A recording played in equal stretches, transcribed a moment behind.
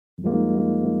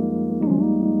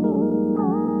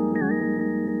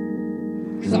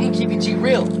cause I'm gonna keep it G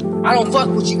real. I don't fuck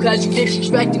with you cause you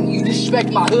disrespecting me. You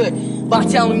disrespect my hood by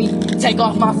telling me take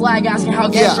off my flag, asking how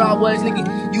gangster I was,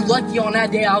 nigga. You lucky on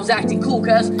that day I was acting cool,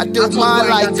 cuz. I do mine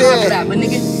like that. But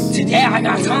nigga, today I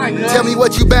got time, cuz. Tell me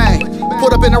what you bang.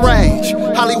 Put up in the range.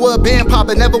 Hollywood been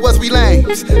poppin', never was we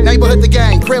lames. Neighborhood the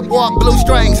gang, Crip walk, blue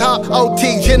strings, huh?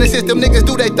 OT, Genesis, them niggas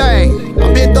do they thing.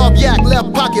 I bent off yak,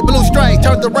 left pocket, blue string.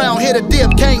 Turned around, hit a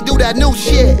dip, can't do that new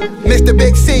shit. Mr.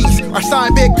 Big C's, our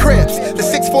sign Big Crips. The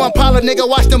 6'4" Impala nigga,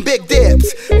 watch them big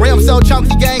dips. Rim so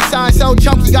chunky, gang sign so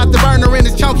chunky. Got the burner in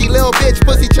his chunky, little bitch,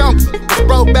 pussy chunky. Was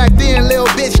broke back then, little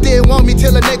bitch didn't want me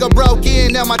till a nigga broke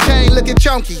in. Now my chain looking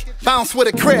chunky. Bounce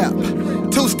with a Crip,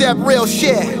 two-step real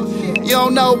shit. You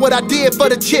don't know what I did for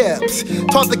the chips.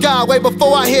 Taught the guy way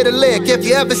before I hit a lick. If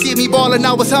you ever see me ballin',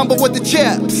 I was humble with the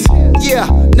chips. Yeah,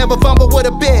 never fumble with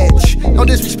a bitch. Don't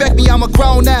disrespect me, I'm a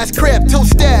grown-ass Crip,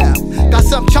 two-step. Got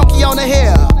something chunky on the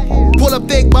hair. Pull up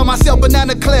thick by myself,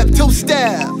 banana clip,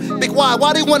 two-step. Big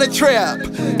why they wanna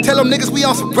trip? Tell them niggas we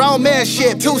on some grown man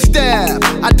shit, two-step.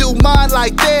 I do mine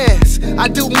like this, I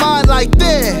do mine like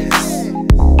this.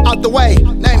 Out the way,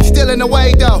 name still in the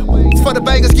way though. It's for the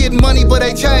bangers getting money, but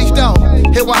they change though.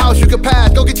 Hit one house you can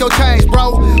pass, go get your change,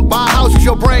 bro. Buy a house with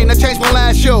your brain, that change won't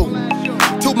last you.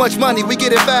 Too much money, we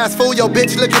get it fast food. Your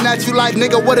bitch looking at you like,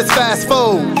 nigga, what is fast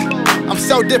food? I'm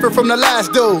so different from the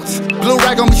last dudes. Blue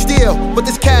rag on me still, but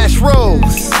this cash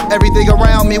rules. Everything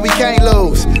around me we can't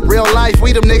lose. Real life,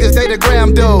 we them niggas, they the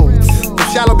gram dudes. Them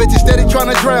shallow bitches steady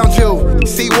tryna drown you.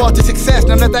 See Walter success,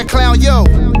 now let that clown you.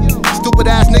 Stupid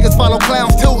ass niggas follow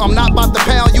clowns too. I'm not about to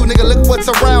pound you, nigga, look what's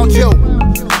around you.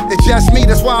 It's just me,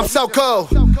 that's why I'm so cool.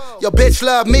 Your bitch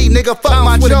love me, nigga, fuck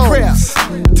my with a Crips.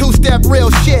 Two-step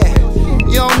real shit.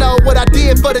 You don't know what I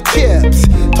did for the chips.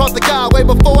 Taught the guy way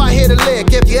before I hit a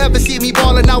lick. If you ever see me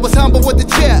ballin', I was humble with the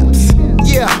chips.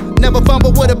 Yeah, never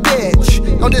fumble with a bitch.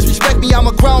 Don't disrespect me, I'm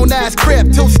a grown-ass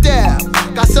Crip, two-step.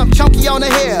 Got something chunky on the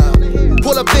hair.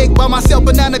 Pull up big by myself,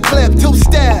 banana clip,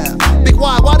 two-step. Big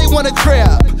why they wanna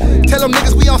trip? Tell them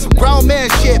niggas we on some grown man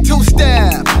shit,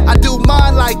 two-step. I do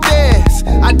mine like this,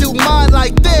 I do mine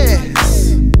like this.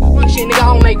 Shit, nigga, I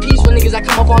don't make peace with niggas that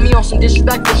come up on me on some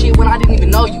disrespectful shit when I didn't even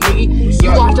know you, nigga.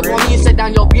 You walked up on me and set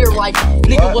down your beer like,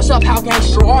 nigga, what's up, how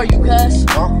gangster are you, cuz?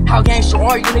 How gangster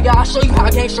are you, nigga? I'll show you how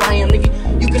gangster I am, nigga.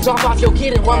 You can drop off your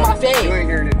kid and run my fade. You ain't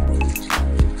hearing it.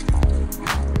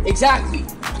 Exactly,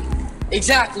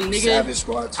 nigga. Savage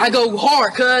squad too. I go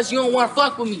hard, cuz you don't wanna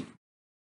fuck with me.